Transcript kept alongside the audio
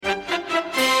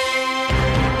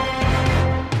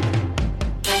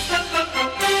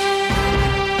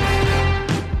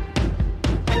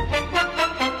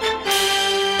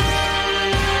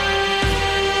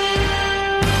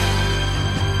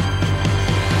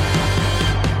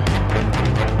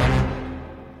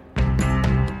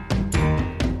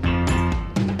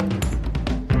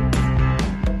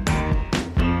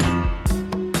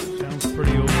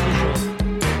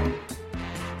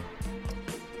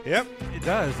It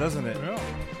does, doesn't it? Yeah.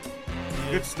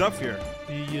 Good stuff here.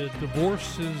 The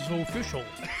divorce is official.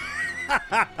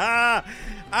 I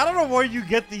don't know where you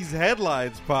get these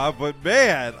headlines, Pop, but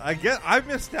man, I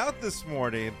missed out this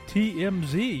morning.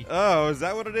 TMZ. Oh, is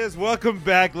that what it is? Welcome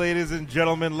back, ladies and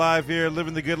gentlemen, live here,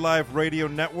 Living the Good Life Radio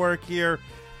Network here,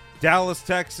 Dallas,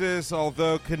 Texas,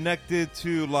 although connected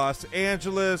to Los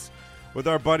Angeles with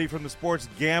our buddy from the Sports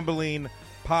Gambling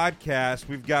Podcast.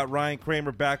 We've got Ryan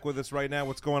Kramer back with us right now.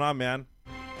 What's going on, man?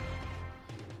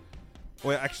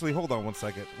 Wait, actually, hold on one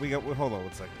second. Hold on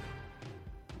one second.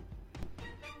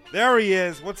 There he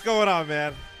is. What's going on,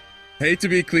 man? Hate to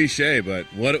be cliche, but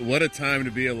what a time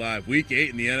to be alive. Week 8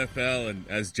 in the NFL, and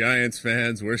as Giants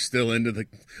fans, we're still in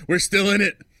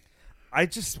it.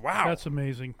 Wow. That's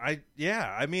amazing.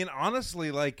 I mean, honestly,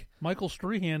 like, Michael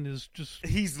Strahan is just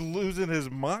he's losing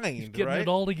his mind, he's getting right? it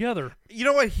all together. You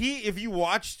know what? If you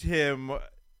watched him,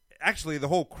 actually, the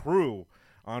whole crew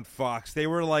on Fox, they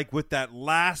were like, with that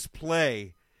last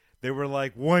play, they were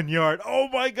like 1 yard. Oh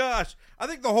my gosh! I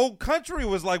think the whole country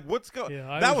was like, "What's going?"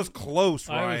 Yeah, that was close,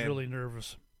 Ryan. I was really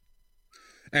nervous.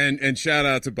 And shout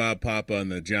out to Bob Papa on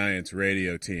the Giants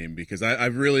radio team, because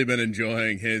I've really been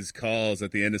enjoying his calls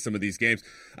at the end of some of these games.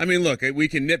 I mean, look, we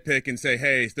can nitpick and say,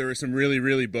 hey, there were some really,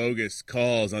 really bogus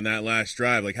calls on that last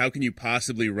drive. Like, how can you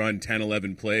possibly run 10,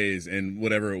 11 plays in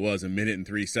whatever it was, 1 minute and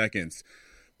 3 seconds?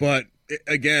 But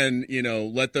again,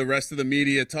 let the rest of the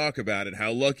media talk about it.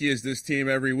 How lucky is this team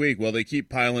every week? Well, they keep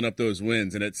piling up those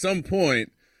wins. And at some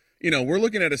point, we're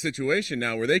looking at a situation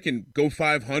now where they can go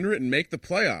 500 and make the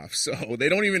playoffs. So they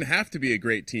don't even have to be a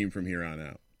great team from here on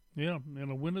out. Yeah,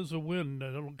 and a win is a win.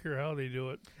 I don't care how they do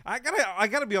it. I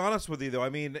gotta be honest with you, though. I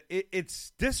mean,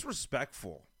 it's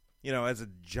disrespectful, as a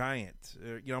Giant.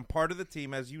 I'm part of the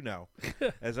team, as you know,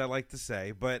 as I like to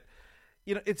say. But,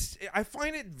 I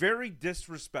find it very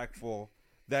disrespectful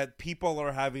that people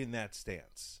are having that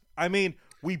stance. I mean,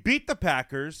 we beat the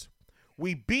Packers.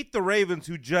 We beat the Ravens,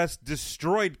 who just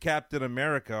destroyed Captain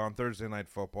America on Thursday Night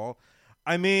Football.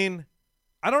 I mean,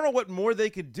 I don't know what more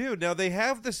they could do. Now, they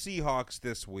have the Seahawks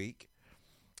this week,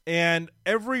 and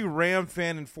every Ram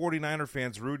fan and 49er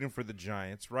fans rooting for the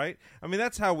Giants, right? I mean,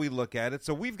 that's how we look at it.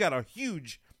 So we've got a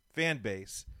huge fan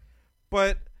base.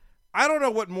 But I don't know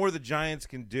what more the Giants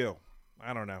can do.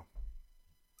 I don't know.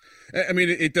 I mean,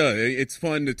 it does. It's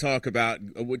fun to talk about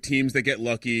what teams that get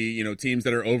lucky. Teams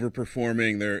that are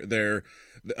overperforming. They're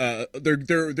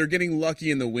getting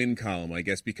lucky in the win column, I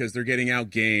guess, because they're getting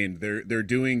outgained. They're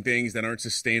doing things that aren't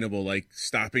sustainable, like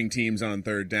stopping teams on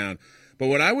third down. But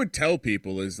what I would tell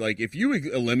people is, like, if you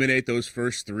eliminate those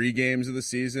first 3 games of the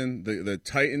season, the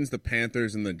Titans, the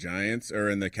Panthers, and the Giants, or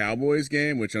in the Cowboys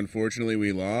game, which unfortunately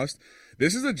we lost,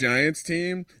 this is a Giants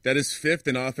team that is 5th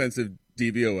in offensive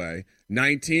DVOA,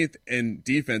 19th in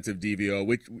defensive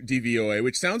DVOA,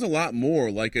 which sounds a lot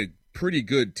more like a pretty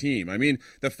good team. I mean,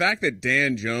 the fact that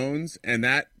Dan Jones and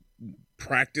that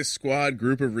practice squad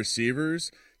group of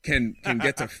receivers can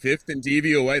get to 5th in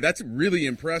DVOA, that's really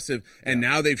impressive. And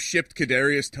now they've shipped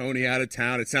Kadarius Toney out of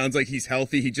town. It sounds like he's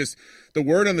healthy. The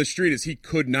word on the street is he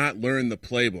could not learn the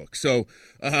playbook. So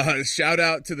shout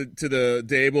out to the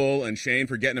Dable and Shane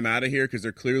for getting him out of here, because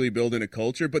they're clearly building a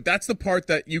culture. But that's the part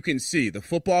that you can see. The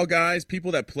football guys,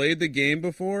 people that played the game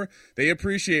before, they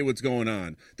appreciate what's going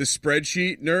on. The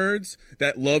spreadsheet nerds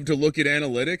that love to look at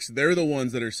analytics, they're the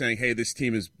ones that are saying, hey, this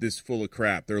team is this full of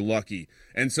crap. They're lucky.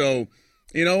 And so,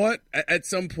 you know what? At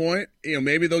some point,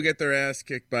 maybe they'll get their ass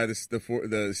kicked by the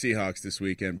Seahawks this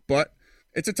weekend. But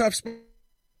it's a tough spot.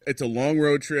 It's a long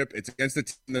road trip. It's against the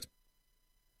team.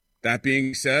 That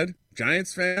being said,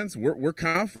 Giants fans, we're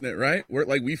confident, right?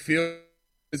 We feel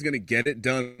is going to get it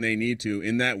done when they need to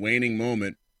in that waning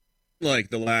moment,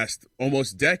 like the last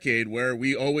almost decade where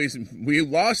we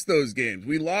lost those games.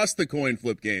 We lost the coin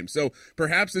flip game. So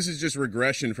perhaps this is just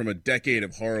regression from a decade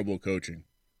of horrible coaching.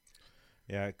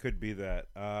 Yeah, it could be that.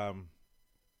 I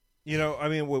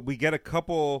mean, we get a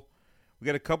couple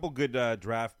good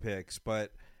draft picks,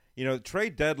 but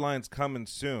trade deadline's coming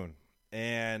soon,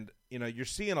 and you're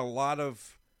seeing a lot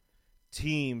of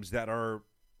teams that are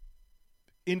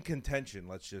in contention.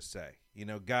 Let's just say,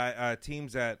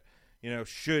 teams that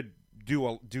should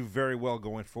do very well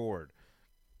going forward.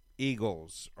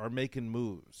 Eagles are making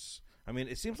moves. I mean,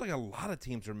 it seems like a lot of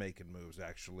teams are making moves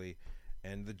actually.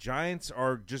 And the Giants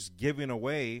are just giving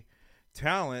away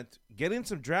talent, getting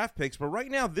some draft picks. But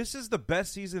right now, this is the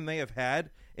best season they have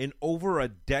had in over a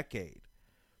decade.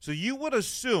 So you would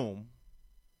assume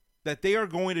that they are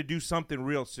going to do something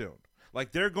real soon.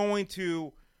 Like they're going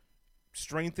to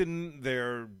strengthen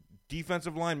their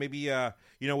defensive line. Maybe,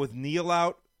 with Neal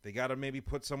out, they got to maybe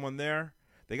put someone there.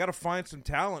 They got to find some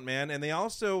talent, man. And they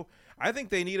also, I think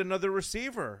they need another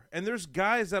receiver. And there's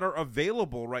guys that are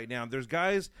available right now. There's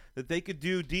guys that they could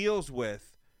do deals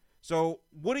with. So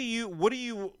what do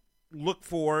you look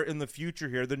for in the future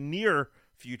here, the near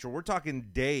future? We're talking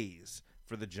days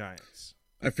for the Giants.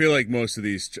 I feel like most of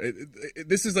these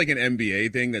this is like an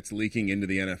NBA thing that's leaking into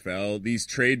the NFL. These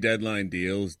trade deadline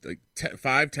deals, like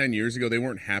 5-10 years ago, they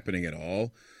weren't happening at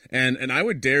all. And I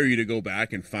would dare you to go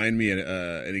back and find me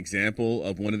an example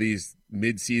of one of these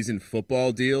mid-season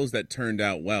football deals that turned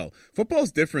out well.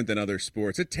 Football's different than other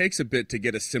sports. It takes a bit to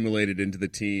get assimilated into the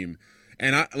team.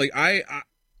 And I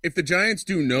if the Giants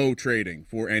do no trading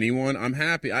for anyone, I'm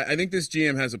happy. I think this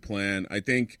GM has a plan. I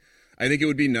think it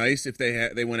would be nice if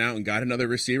they went out and got another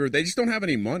receiver. They just don't have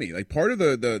any money. Like, part of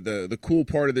the cool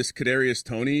part of this Kadarius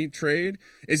Toney trade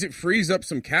is it frees up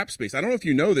some cap space. I don't know if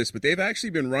you know this, but they've actually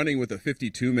been running with a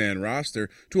 52-man roster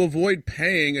to avoid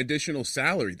paying additional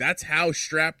salary. That's how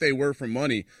strapped they were for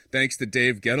money, thanks to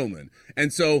Dave Gettleman.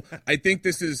 And so I think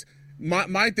this is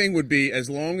my thing would be, as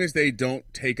long as they don't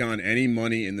take on any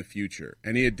money in the future,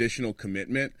 any additional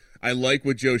commitment. I like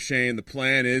what Joe Schoen, the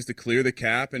plan is to clear the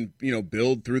cap and,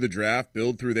 build through the draft,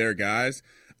 build through their guys.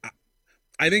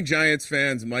 I think Giants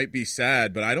fans might be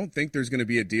sad, but I don't think there's going to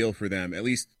be a deal for them, at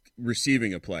least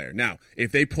receiving a player. Now,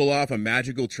 if they pull off a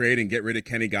magical trade and get rid of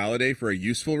Kenny Golladay for a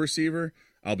useful receiver,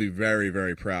 I'll be very,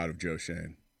 very proud of Joe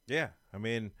Schoen. Yeah, I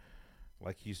mean,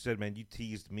 like you said, man, you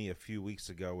teased me a few weeks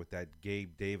ago with that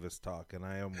Gabe Davis talk, and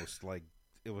I almost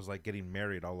it was like getting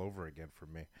married all over again for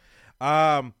me.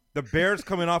 The Bears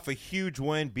coming off a huge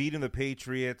win, beating the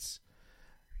Patriots,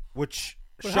 which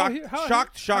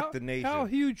shocked the nation. How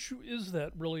huge is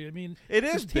that, really? I mean, it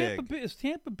is big. Is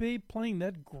Tampa Bay playing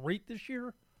that great this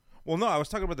year? Well, no, I was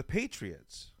talking about the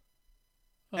Patriots.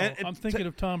 Oh, I'm thinking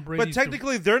of Tom Brady. But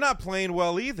technically, they're not playing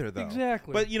well either, though.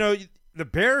 Exactly. But, the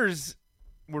Bears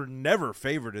were never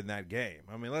favored in that game.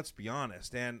 I mean, let's be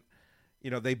honest. And,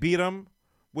 they beat them.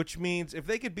 Which means if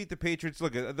they could beat the Patriots,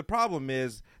 look, the problem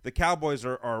is the Cowboys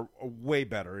are way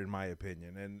better, in my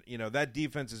opinion. And, that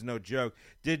defense is no joke.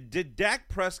 Did Dak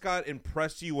Prescott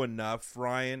impress you enough,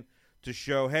 Ryan, to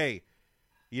show, hey,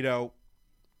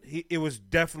 it was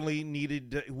definitely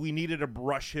needed. We needed to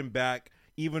brush him back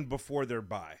even before their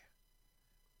bye?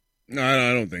 No,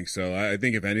 I don't think so. I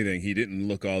think, if anything, he didn't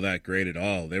look all that great at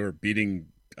all. They were beating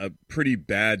a pretty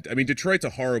bad. I mean, Detroit's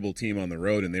a horrible team on the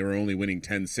road, and they were only winning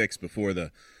 10-6 before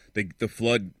the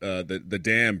flood, the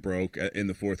dam broke in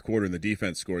the fourth quarter, and the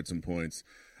defense scored some points.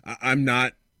 I'm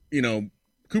not,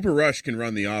 Cooper Rush can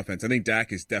run the offense. I think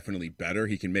Dak is definitely better.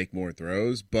 He can make more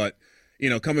throws, but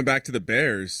coming back to the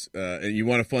Bears, and you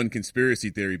want a fun conspiracy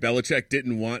theory, Belichick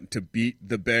didn't want to beat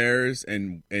the Bears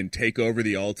and take over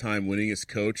the all-time winningest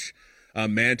coach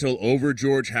mantle over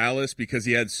George Halas because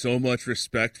he had so much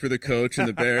respect for the coach and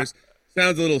the Bears.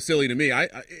 Sounds a little silly to me.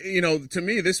 To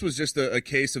me, this was just a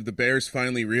case of the Bears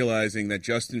finally realizing that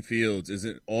Justin Fields is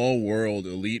an all-world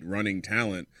elite running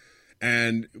talent.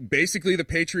 And basically the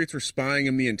Patriots were spying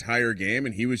him the entire game,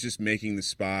 and he was just making the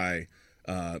spy,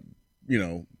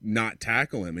 not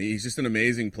tackle him. He's just an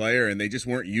amazing player, and they just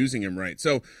weren't using him right.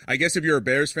 So I guess if you're a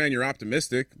Bears fan, you're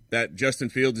optimistic that Justin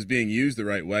Fields is being used the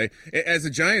right way. As a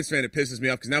Giants fan, it pisses me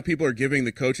off because now people are giving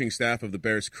the coaching staff of the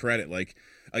Bears credit.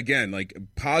 Again,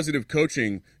 positive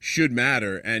coaching should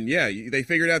matter. And, yeah, they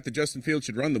figured out that Justin Fields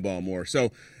should run the ball more.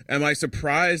 So am I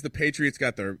surprised the Patriots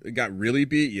got really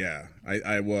beat? Yeah,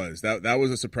 I was. That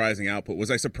was a surprising output. Was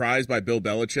I surprised by Bill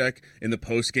Belichick in the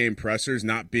post-game pressers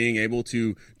not being able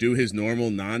to do his normal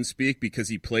non-speak because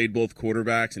he played both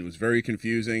quarterbacks and it was very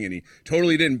confusing, and he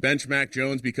totally didn't bench Mac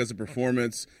Jones because of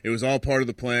performance? It was all part of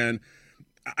the plan.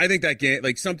 I think that game,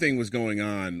 something was going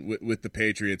on with the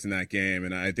Patriots in that game,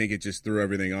 and I think it just threw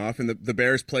everything off. And the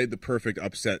Bears played the perfect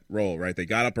upset role, right? They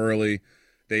got up early.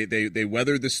 They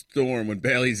weathered the storm when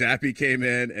Bailey Zappi came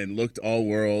in and looked all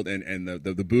world, and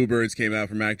the Boo Birds came out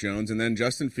for Mac Jones, and then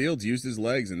Justin Fields used his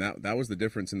legs, and that was the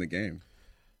difference in the game.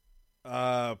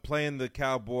 Playing the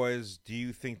Cowboys, do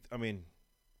you think? I mean,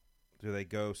 do they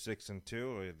go 6-2?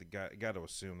 Or got to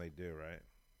assume they do, right?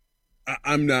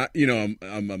 I'm not,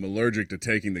 I'm allergic to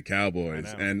taking the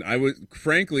Cowboys, and I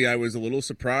was a little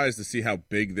surprised to see how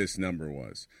big this number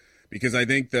was, because I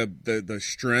think the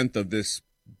strength of this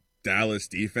Dallas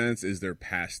defense is their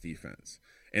pass defense.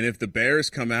 And if the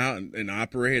Bears come out and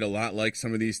operate a lot like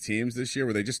some of these teams this year,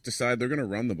 where they just decide they're going to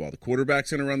run the ball, the quarterback's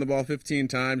going to run the ball 15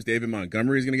 times, David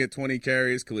Montgomery's going to get 20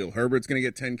 carries, Khalil Herbert's going to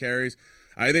get 10 carries.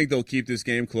 I think they'll keep this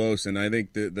game close, and I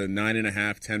think the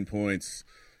 9.5, 10 points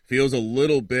feels a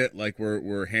little bit like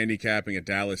we're handicapping a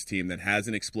Dallas team that has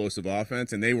an explosive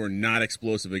offense, and they were not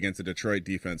explosive against the Detroit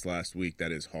defense last week.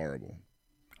 That is horrible.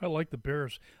 I like the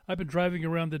Bears. I've been driving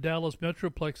around the Dallas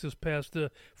Metroplex this past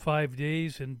 5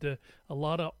 days, and a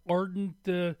lot of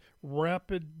ardent,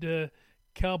 rapid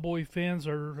Cowboy fans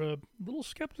are a little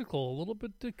skeptical, a little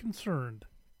bit concerned.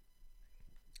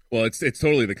 Well, it's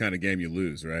totally the kind of game you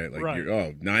lose, right? Like, Right.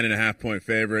 You're 9.5-point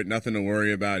favorite, nothing to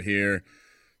worry about here.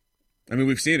 I mean,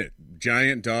 we've seen it.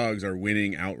 Giant dogs are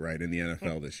winning outright in the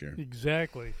NFL this year.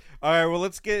 Exactly. All right, well,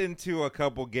 let's get into a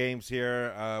couple games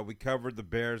here. We covered the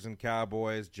Bears and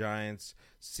Cowboys, Giants,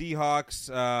 Seahawks.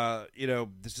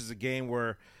 This is a game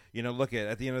where, look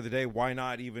at the end of the day, why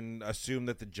not even assume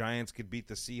that the Giants could beat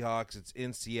the Seahawks? It's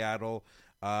in Seattle.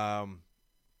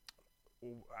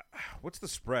 What's the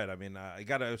spread? I mean, I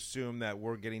got to assume that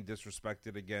we're getting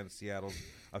disrespected again. Seattle's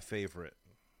a favorite.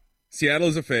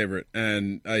 Seattle's a favorite,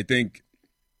 and I think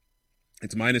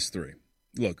it's -3.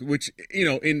 Look, which,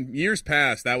 in years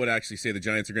past, that would actually say the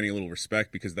Giants are getting a little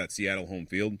respect because of that Seattle home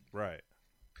field. Right.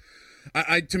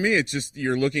 To me, it's just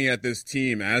you're looking at this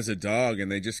team as a dog,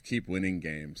 and they just keep winning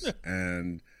games.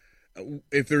 And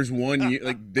if there's one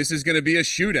year, this is going to be a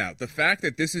shootout. The fact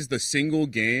that this is the single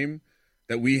game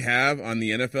that we have on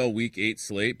the NFL Week 8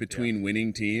 slate between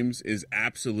winning teams is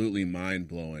absolutely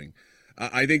mind-blowing.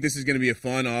 I think this is going to be a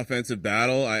fun offensive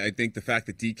battle. I think the fact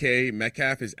that DK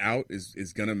Metcalf is out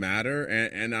is going to matter.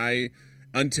 And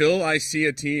until I see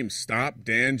a team stop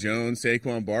Dan Jones,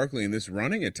 Saquon Barkley in this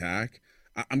running attack,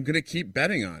 I'm going to keep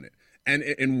betting on it.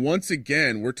 And once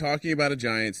again, we're talking about a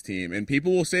Giants team, and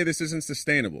people will say this isn't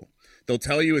sustainable. They'll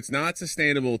tell you it's not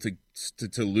sustainable to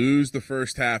lose the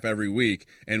first half every week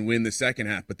and win the second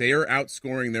half, but they are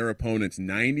outscoring their opponents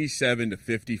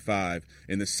 97-55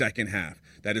 in the second half.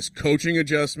 That is coaching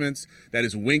adjustments. That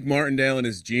is Wink Martindale and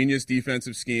his genius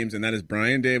defensive schemes, and that is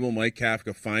Brian Daboll, Mike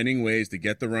Kafka finding ways to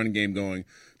get the run game going.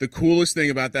 The coolest thing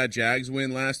about that Jags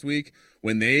win last week,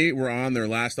 when they were on their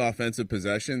last offensive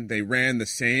possession, they ran the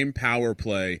same power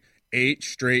play 8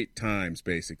 straight times,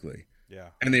 basically. Yeah.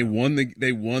 And they won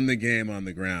the game on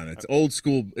the ground. It's old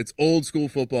school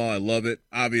football. I love it.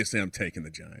 Obviously, I'm taking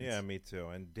the Giants. Yeah, me too.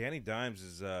 And Danny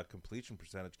Dimes' completion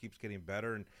percentage keeps getting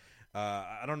better, and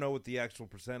I don't know what the actual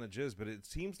percentage is, but it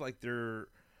seems like they're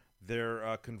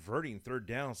converting third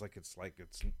downs like it's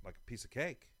a piece of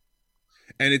cake.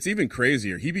 And it's even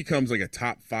crazier. He becomes like a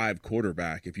top 5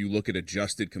 quarterback if you look at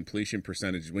adjusted completion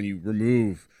percentage when you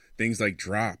remove things like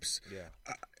drops.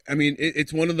 Yeah. I mean,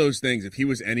 it's one of those things. If he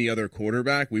was any other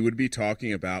quarterback, we would be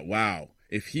talking about, wow,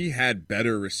 if he had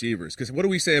better receivers. Because what do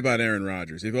we say about Aaron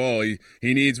Rodgers?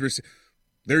 He needs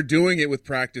they're doing it with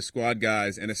practice squad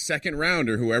guys and a second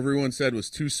rounder who everyone said was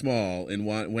too small in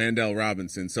Wan'Dale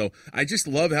Robinson. So I just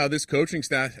love how this coaching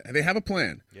staff, they have a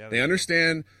plan. Yeah, they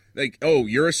understand,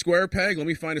 you're a square peg. Let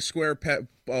me find a square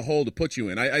hole to put you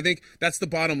in. I think that's the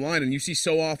bottom line. And you see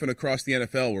so often across the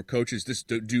NFL where coaches just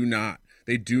do not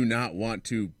want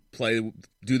to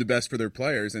do the best for their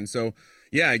players. And so,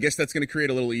 yeah, I guess that's going to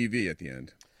create a little EV at the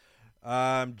end.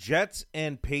 Jets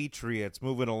and Patriots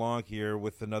moving along here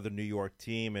with another New York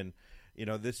team, and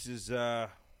this is and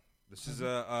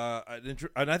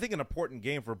I think an important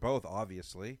game for both.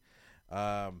 Obviously,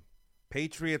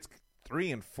 Patriots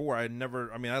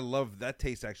 3-4. I love that.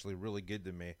 Tastes actually really good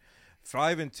to me.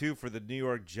 5-2 for the New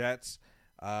York Jets.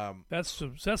 That's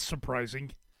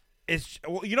surprising.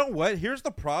 You know what? Here's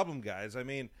the problem, guys. I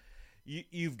mean,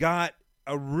 you've got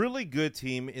a really good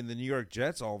team in the New York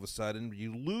Jets all of a sudden.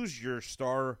 You lose your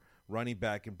star running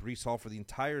back in Breece Hall for the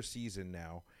entire season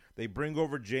now. They bring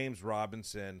over James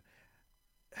Robinson.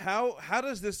 How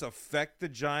does this affect the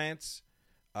Giants,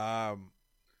 from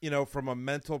a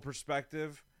mental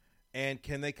perspective? And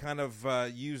can they kind of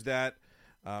use that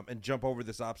and jump over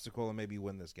this obstacle and maybe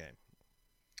win this game?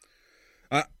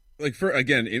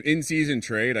 In season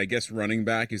trade, I guess running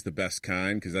back is the best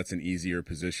kind because that's an easier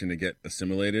position to get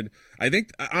assimilated. I think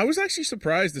I was actually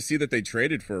surprised to see that they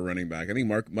traded for a running back. I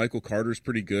think Michael Carter's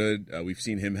pretty good. We've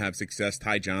seen him have success.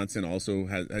 Ty Johnson also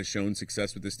has shown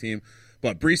success with this team.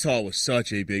 But Breece Hall was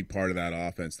such a big part of that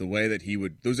offense. The way that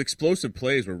those explosive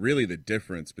plays were really the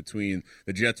difference between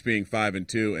the Jets being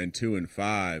 5-2 and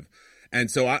 2-5. And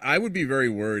so I would be very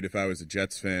worried if I was a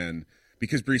Jets fan.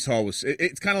 Because Breece Hall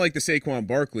it's kind of like the Saquon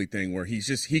Barkley thing where he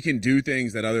can do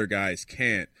things that other guys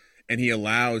can't, and he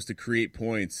allows to create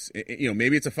points.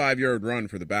 Maybe it's a 5-yard run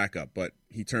for the backup, but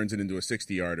he turns it into a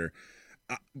 60-yarder.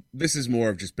 This is more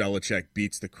of just Belichick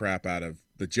beats the crap out of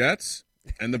the Jets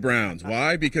and the Browns.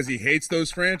 Why? Because he hates those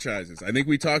franchises. I think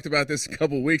we talked about this a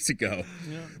couple weeks ago.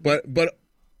 Yeah. But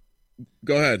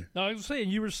go ahead. No, I was saying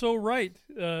you were so right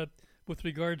with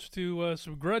regards to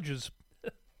some grudges.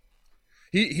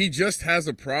 He just has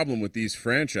a problem with these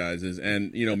franchises,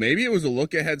 and maybe it was a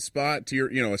look ahead spot to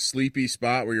your a sleepy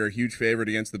spot where you're a huge favorite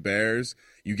against the Bears.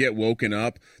 You get woken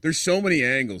up. There's so many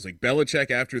angles. Like Belichick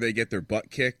after they get their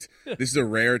butt kicked. This is a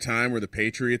rare time where the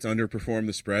Patriots underperform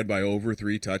the spread by over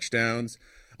 3 touchdowns.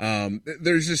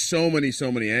 There's just so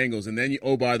many angles. And then,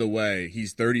 by the way,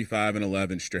 he's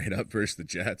 35-11 straight up versus the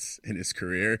Jets in his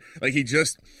career. Like he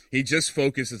just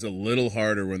focuses a little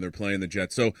harder when they're playing the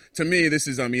Jets. So to me, this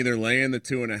is, I'm either laying the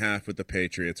 2.5 with the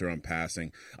Patriots or I'm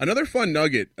passing. Another fun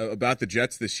nugget about the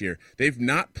Jets this year, they've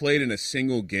not played in a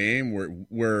single game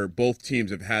where both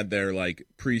teams have had their like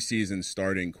preseason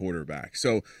starting quarterback.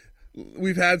 So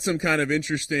we've had some kind of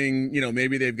interesting,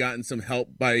 maybe they've gotten some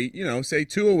help by, say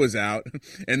Tua was out,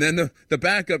 and then the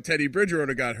backup Teddy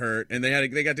Bridgewater got hurt, and they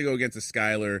got to go against a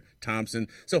Skylar Thompson.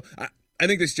 So I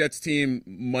think this Jets team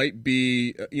might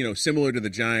be, similar to the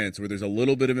Giants, where there's a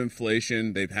little bit of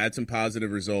inflation. They've had some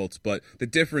positive results, but the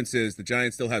difference is the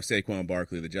Giants still have Saquon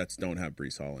Barkley. The Jets don't have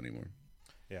Breece Hall anymore.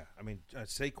 Yeah, I mean,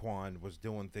 Saquon was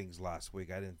doing things last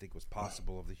week I didn't think was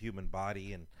possible of the human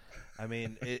body, and I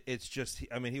mean, it's just,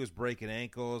 I mean, he was breaking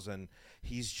ankles, and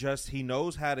he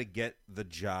knows how to get the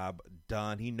job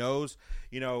done. He knows,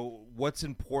 what's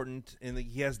important, and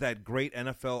he has that great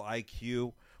NFL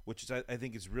IQ, which is, I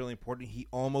think is really important. He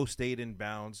almost stayed in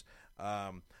bounds,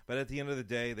 but at the end of the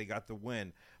day, they got the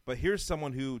win. But here's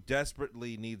someone who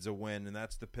desperately needs a win, and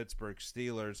that's the Pittsburgh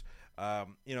Steelers.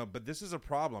 But this is a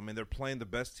problem. I mean, they're playing the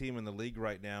best team in the league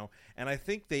right now, and I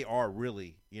think they are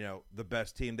really, the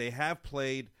best team. They have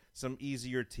played some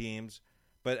easier teams,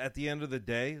 but at the end of the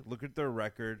day, look at their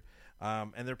record,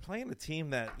 and they're playing a team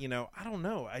that, I don't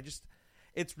know.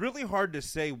 It's really hard to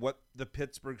say what the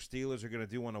Pittsburgh Steelers are going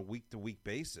to do on a week-to-week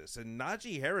basis, and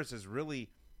Najee Harris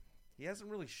he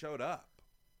hasn't really showed up.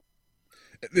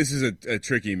 This is a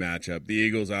tricky matchup. The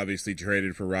Eagles obviously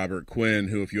traded for Robert Quinn,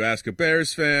 who, if you ask a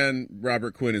Bears fan,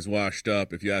 Robert Quinn is washed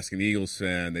up. If you ask an Eagles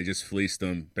fan, they just fleeced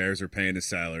him. Bears are paying his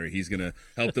salary. He's going to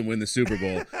help them win the Super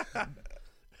Bowl.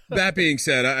 That being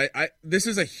said, this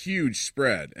is a huge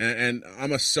spread, and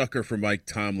I'm a sucker for Mike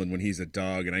Tomlin when he's a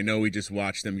dog, and I know we just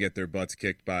watched them get their butts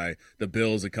kicked by the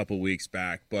Bills a couple weeks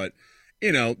back, but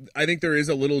I think there is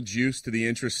a little juice to the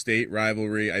intrastate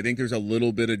rivalry. I think there's a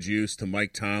little bit of juice to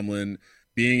Mike Tomlin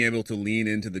being able to lean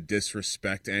into the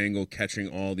disrespect angle, catching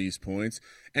all these points.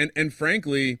 And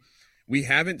frankly, we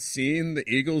haven't seen the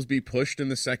Eagles be pushed in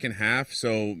the second half,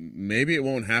 so maybe it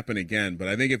won't happen again. But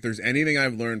I think if there's anything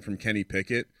I've learned from Kenny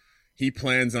Pickett, he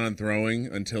plans on throwing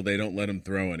until they don't let him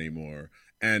throw anymore.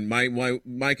 And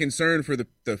my concern for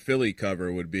the Philly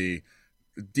cover would be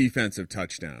defensive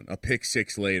touchdown, a pick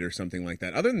six late or something like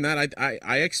that. Other than that,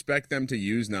 I expect them to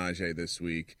use Najee this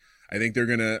week. I think they're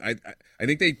gonna. I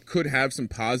think they could have some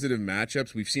positive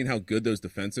matchups. We've seen how good those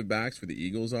defensive backs for the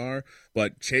Eagles are,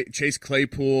 but Chase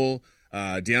Claypool,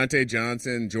 Deontay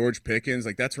Johnson, George Pickens,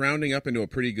 like that's rounding up into a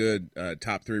pretty good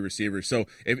top 3 receivers. So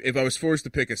if I was forced to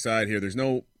pick a side here,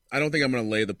 I don't think I'm going to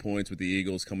lay the points with the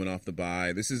Eagles coming off the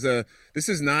bye. This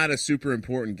is not a super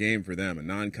important game for them, a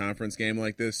non-conference game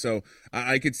like this. So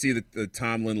I could see the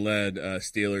Tomlin-led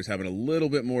Steelers having a little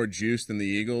bit more juice than the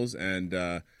Eagles,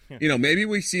 and maybe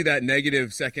we see that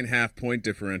negative second half point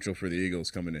differential for the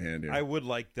Eagles come into hand here. I would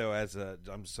like, though,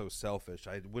 I'm so selfish,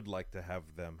 I would like to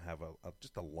have them have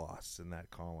just a loss in that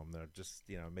column. That just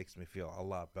makes me feel a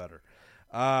lot better.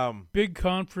 Big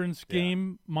conference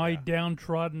game,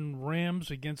 downtrodden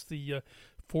Rams against the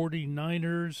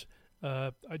 49ers.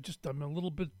 I'm a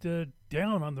little bit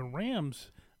down on the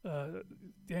Rams.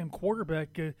 Damn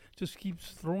quarterback just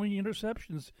keeps throwing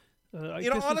interceptions.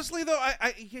 Honestly, though,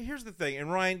 here's the thing, and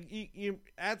Ryan, you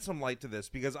add some light to this,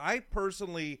 because I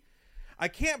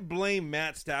can't blame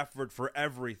Matt Stafford for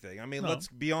everything. I mean, Let's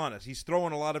be honest. He's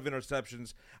throwing a lot of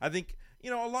interceptions. I think, a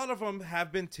lot of them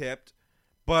have been tipped,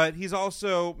 but he's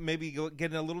also maybe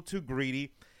getting a little too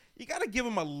greedy. You got to give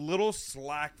him a little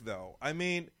slack, though. I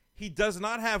mean, he does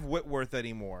not have Whitworth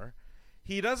anymore.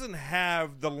 He doesn't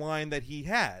have the line that he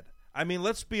had. I mean,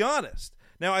 let's be honest.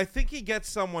 Now, I think he gets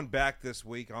someone back this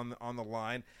week on the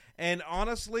line, and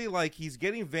honestly, he's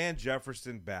getting Van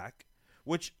Jefferson back,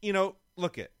 which, it's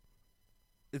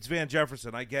Van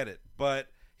Jefferson, I get it, but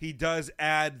he does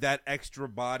add that extra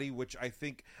body, which I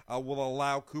think will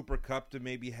allow Cooper Kupp to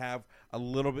maybe have a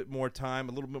little bit more time,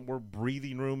 a little bit more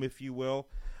breathing room, if you will.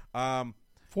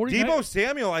 Deebo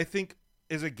Samuel, I think,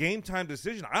 is a game-time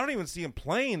decision. I don't even see him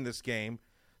playing this game,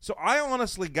 so I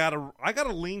honestly gotta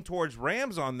lean towards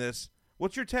Rams on this.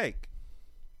 What's your take?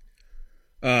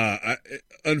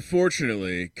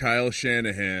 Unfortunately, Kyle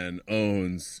Shanahan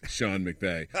owns Sean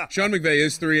McVay. Sean McVay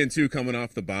is 3-2 coming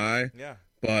off the bye. Yeah.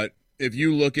 But if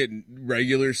you look at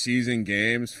regular season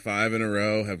games, 5 in a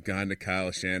row have gone to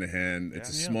Kyle Shanahan. It's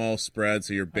a small spread,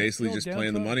 so you're basically just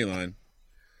playing the money line.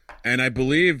 And I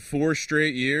believe 4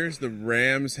 straight years, the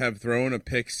Rams have thrown a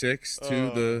pick six to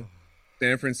the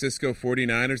San Francisco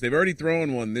 49ers. They've already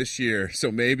thrown one this year,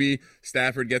 so maybe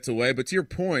Stafford gets away. But to your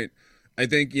point, I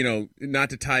think, not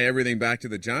to tie everything back to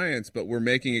the Giants, but we're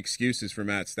making excuses for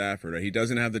Matt Stafford. Right? He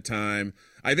doesn't have the time.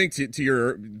 I think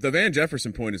the Van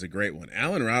Jefferson point is a great one.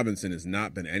 Allen Robinson has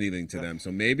not been anything to them,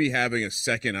 so maybe having a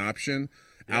second option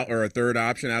or a third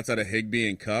option outside of Higbee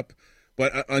and Kupp.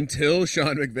 But until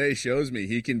Sean McVay shows me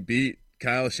he can beat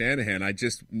Kyle Shanahan, I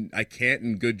can't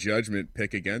in good judgment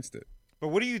pick against it. But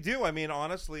what do you do? I mean,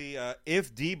 honestly,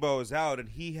 if Debo is out and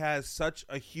he has such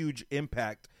a huge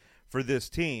impact for this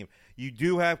team, you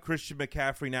do have Christian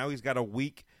McCaffrey now. He's got a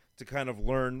week to kind of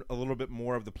learn a little bit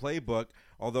more of the playbook,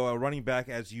 although a running back,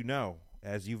 as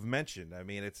you've mentioned, I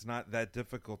mean, it's not that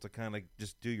difficult to kind of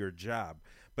just do your job.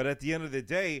 But at the end of the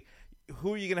day,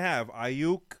 who are you going to have?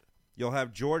 Ayuk. You'll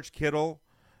have George Kittle,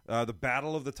 the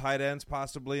battle of the tight ends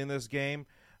possibly in this game.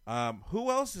 Who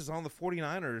else is on the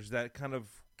 49ers that kind of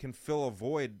can fill a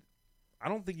void? I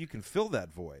don't think you can fill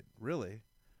that void, really.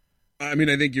 I mean,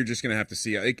 I think you're just going to have to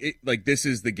see. Like this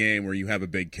is the game where you have a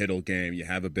big Kittle game. You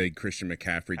have a big Christian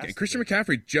McCaffrey game. Christian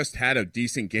McCaffrey just had a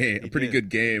decent game, good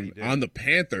game on the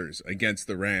Panthers against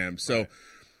the Rams. So,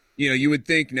 you would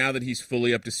think now that he's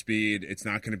fully up to speed, it's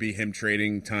not going to be him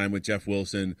trading time with Jeff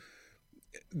Wilson.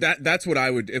 That's what I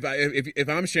would if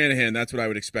I'm Shanahan. That's what I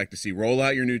would expect to see. Roll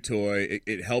out your new toy.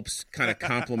 It helps kind of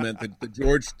complement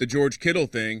the George Kittle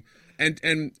thing.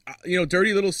 And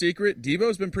dirty little secret,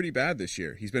 Devo's been pretty bad this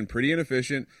year. He's been pretty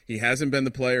inefficient. He hasn't been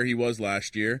the player he was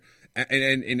last year.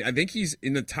 And I think he's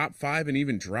in the top 5 and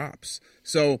even drops.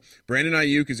 So Brandon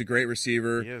Ayuk is a great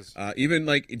receiver. He is. Even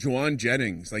like Juwan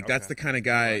Jennings, that's the kind of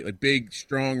guy, a big,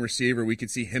 strong receiver. We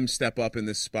could see him step up in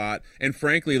this spot. And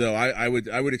frankly, though, I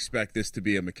would expect this to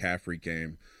be a McCaffrey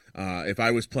game. If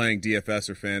I was playing DFS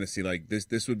or fantasy, like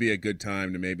this would be a good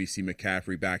time to maybe see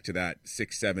McCaffrey back to that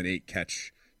 6, 7, 8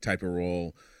 catch type of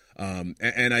role.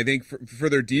 And I think for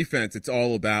their defense, it's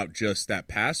all about just that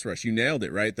pass rush. You nailed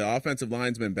it, right? The offensive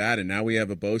line's been bad, and now we have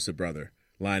a Bosa brother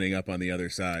lining up on the other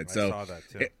side. I saw that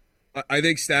too. I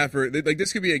think Stafford,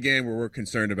 this could be a game where we're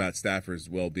concerned about Stafford's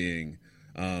well-being.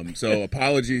 So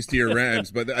apologies to your Rams,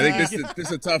 but I think this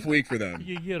is a tough week for them.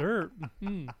 You get hurt.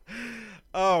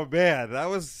 Oh, man, that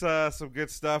was some good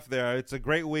stuff there. It's a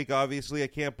great week, obviously. I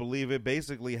can't believe it.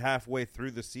 Basically halfway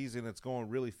through the season. It's going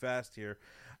really fast here.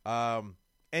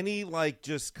 Any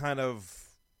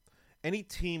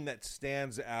team that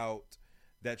stands out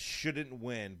that shouldn't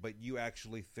win, but you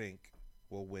actually think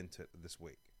will win this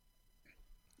week?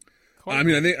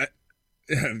 Cardinals. I mean, I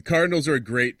think Cardinals are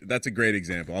that's a great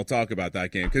example. I'll talk about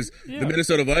that game because the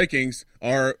Minnesota Vikings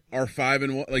are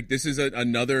 5-1. Like this is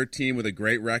another team with a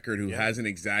great record who hasn't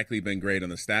exactly been great on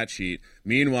the stat sheet.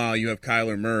 Meanwhile, you have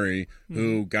Kyler Murray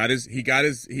who got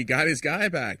his guy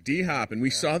back, D-Hop, and we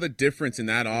saw the difference in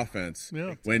that offense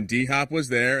when D-Hop was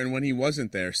there and when he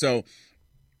wasn't there. So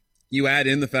you add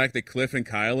in the fact that Cliff and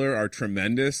Kyler are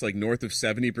tremendous, like north of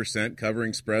 70%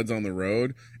 covering spreads on the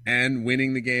road and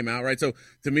winning the game outright. So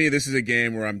to me, this is a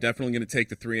game where I'm definitely going to take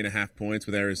the 3.5 points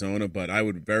with Arizona, but I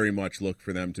would very much look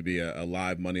for them to be a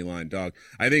live money line dog.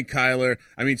 I think Kyler,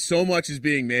 so much is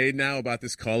being made now about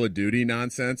this Call of Duty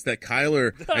nonsense that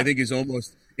Kyler, I think, is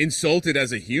almost insulted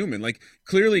as a human. Like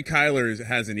clearly Kyler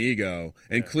has an ego,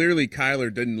 and clearly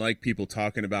Kyler didn't like people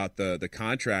talking about the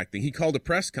contract thing. He called a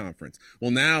press conference.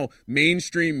 Well, now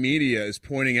mainstream media is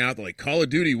pointing out that like Call of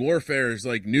Duty Warfare's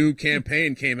like new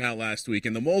campaign came out last week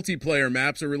and the multiplayer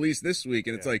maps are released this week,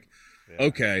 and it's like,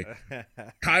 okay,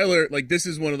 Kyler, like this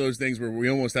is one of those things where we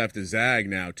almost have to zag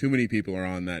now. Too many people are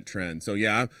on that trend. So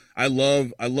yeah, I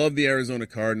love the Arizona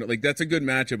Cardinals. Like that's a good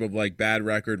matchup of like bad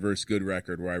record versus good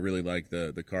record, where I really like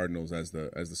the Cardinals as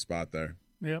the spot there.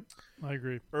 Yep, I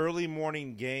agree. Early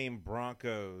morning game,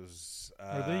 Broncos.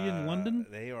 Are they in London?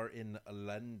 They are in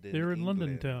London. They're in England.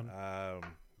 London town.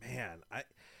 Man,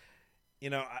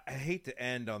 I hate to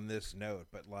end on this note,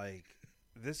 but like.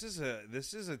 This is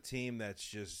a team that's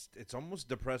just, it's almost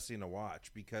depressing to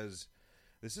watch because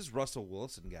this is Russell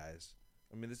Wilson, guys.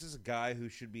 I mean, this is a guy who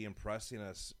should be impressing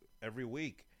us every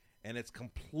week, and it's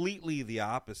completely the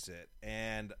opposite.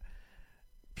 And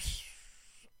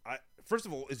first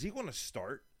of all, is he going to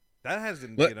start? That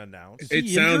hasn't been announced. It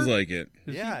sounds like it.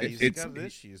 He's got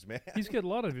issues, man. He's got a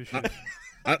lot of issues.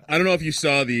 I don't know if you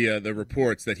saw the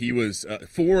reports that he was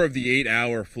 4 of the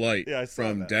 8-hour flight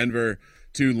from Denver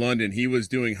to London. He was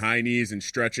doing high knees and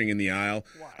stretching in the aisle.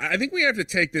 Wow. I think we have to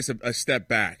take this a step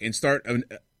back and start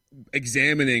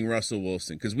examining Russell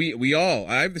Wilson, because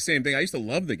I have the same thing. I used to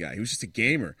love the guy. He was just a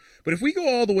gamer. But if we go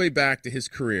all the way back to his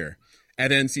career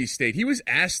at NC State, he was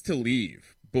asked to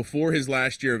leave before his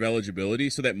last year of eligibility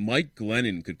so that Mike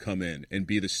Glennon could come in and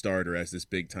be the starter as this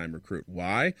big-time recruit.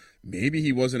 Why? Maybe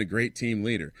he wasn't a great team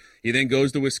leader. He then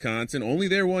goes to Wisconsin, only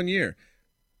there 1 year.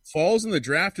 Falls in the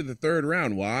draft of the 3rd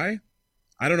round. Why?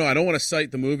 I don't know. I don't want to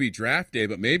cite the movie Draft Day,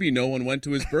 but maybe no one went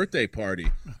to his birthday party.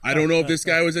 I don't know if this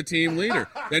guy was a team leader.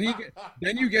 Then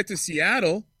you get to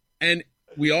Seattle, and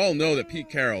we all know that Pete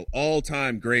Carroll,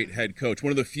 all-time great head coach,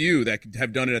 one of the few that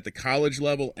have done it at the college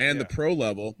level and the pro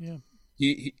level. Yeah.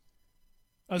 He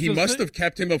must have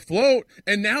kept him afloat,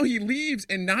 and now he leaves,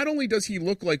 and not only does he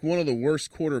look like one of the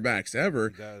worst quarterbacks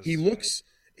ever, he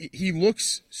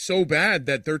looks so bad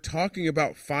that they're talking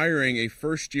about firing a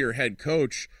first-year head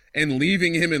coach and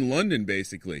leaving him in London,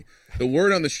 basically. The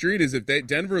word on the street is if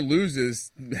Denver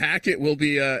loses, Hackett will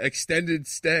be extended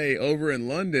stay over in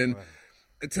London.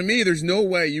 Right. To me, there's no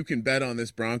way you can bet on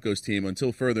this Broncos team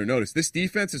until further notice. This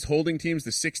defense is holding teams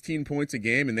to 16 points a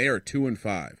game, and they are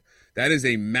 2-5. That is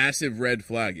a massive red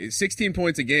flag. 16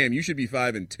 points a game, you should be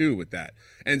 5-2 with that.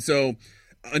 And so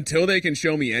until they can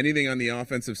show me anything on the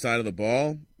offensive side of the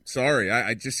ball, sorry,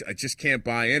 I just can't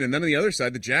buy in. And then on the other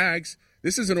side, the Jags,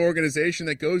 this is an organization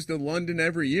that goes to London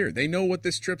every year. They know what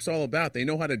this trip's all about. They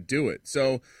know how to do it.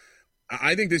 So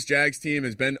I think this Jags team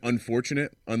has been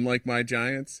unfortunate, unlike my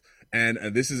Giants. And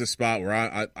this is a spot where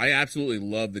I absolutely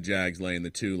love the Jags laying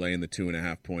the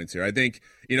 2.5 points here. I think,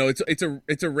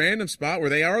 it's a random spot where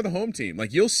they are the home team.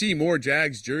 Like, you'll see more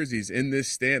Jags jerseys in this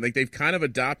stand. Like, they've kind of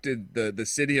adopted the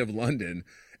city of London.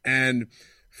 And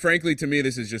frankly, to me,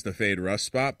 this is just a fade Russ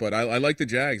spot. But I like the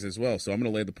Jags as well, so I'm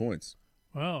going to lay the points.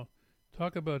 Wow.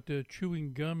 Talk about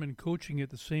chewing gum and coaching at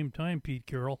the same time, Pete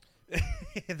Carroll.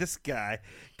 This guy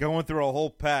going through a whole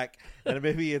pack, and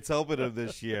maybe it's helping him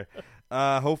this year.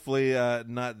 Hopefully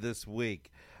not this week.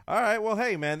 All right, well,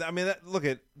 hey, man, I mean, look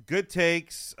at good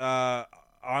takes.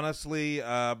 Honestly,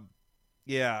 I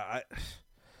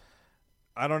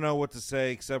don't know what to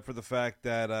say except for the fact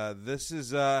that this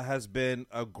has been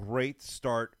a great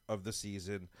start of the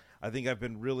season. I think I've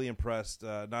been really impressed,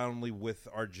 not only with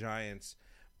our Giants,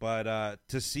 but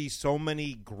to see so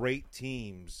many great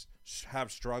teams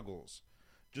have struggles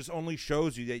just only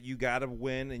shows you that you got to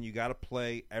win and you got to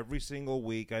play every single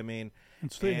week. I mean,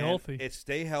 and stay healthy.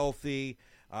 Stay healthy.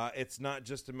 It's not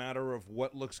just a matter of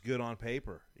what looks good on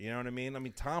paper. You know what I mean? I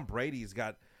mean, Tom Brady's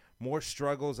got more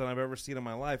struggles than I've ever seen in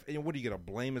my life. And what are you going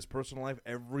to blame his personal life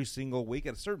every single week?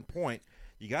 At a certain point,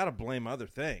 you got to blame other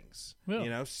things.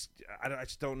 Yeah. I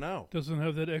just don't know. Doesn't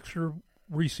have that extra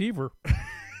receiver.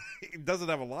 He doesn't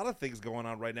have a lot of things going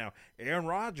on right now. Aaron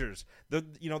Rodgers, the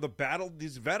battle.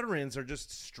 These veterans are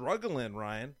just struggling.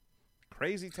 Ryan,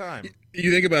 crazy time.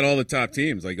 You think about all the top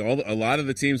teams. Like a lot of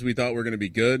the teams we thought were going to be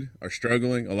good are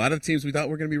struggling. A lot of the teams we thought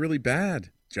were going to be really bad.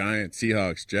 Giants,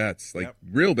 Seahawks, Jets,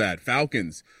 real bad.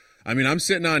 Falcons. I mean, I'm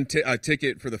sitting on a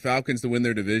ticket for the Falcons to win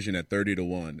their division at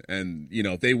 30-1. And,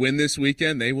 if they win this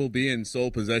weekend, they will be in sole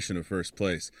possession of first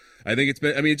place. I think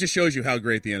it just shows you how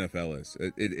great the NFL is.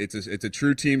 It's a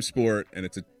true team sport, and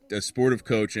it's a sport of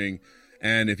coaching.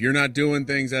 And if you're not doing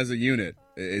things as a unit,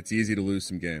 it's easy to lose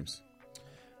some games.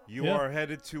 You are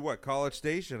headed to what? College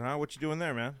Station, huh? What you doing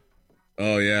there, man?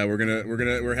 Oh yeah,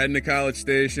 we're heading to College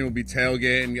Station. We'll be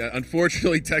tailgating.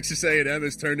 Unfortunately, Texas A&M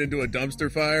has turned into a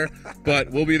dumpster fire,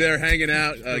 but we'll be there hanging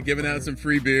out, giving out some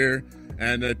free beer,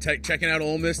 and checking out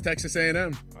Ole Miss, Texas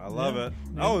A&M. I love it.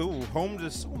 Oh, home to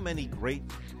so many great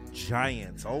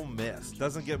Giants. Ole Miss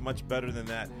doesn't get much better than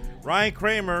that. Ryan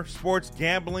Kramer, Sports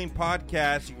Gambling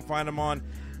Podcast. You can find him on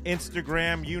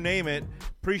Instagram, you name it.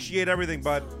 Appreciate everything,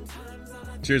 bud.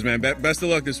 Cheers, man. Best of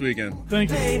luck this weekend.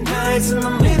 Thank you. Late nights in the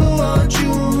middle of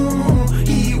June.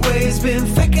 He always been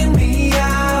faking me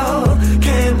out.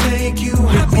 Can't make you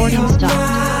happy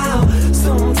now.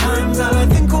 Sometimes all I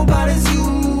think about is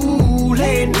you.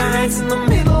 Late nights in the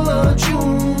middle of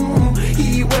June.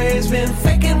 He always been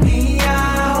faking me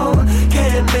out.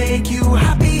 Can't make you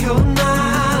happier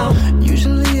now.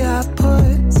 Usually I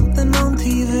put something on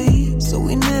TV, so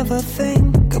we never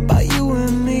think about you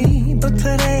and me. But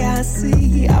today I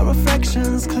see our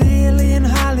reflections clearly in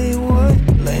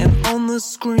Hollywood, laying on the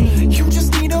screen. You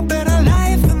just need a better life.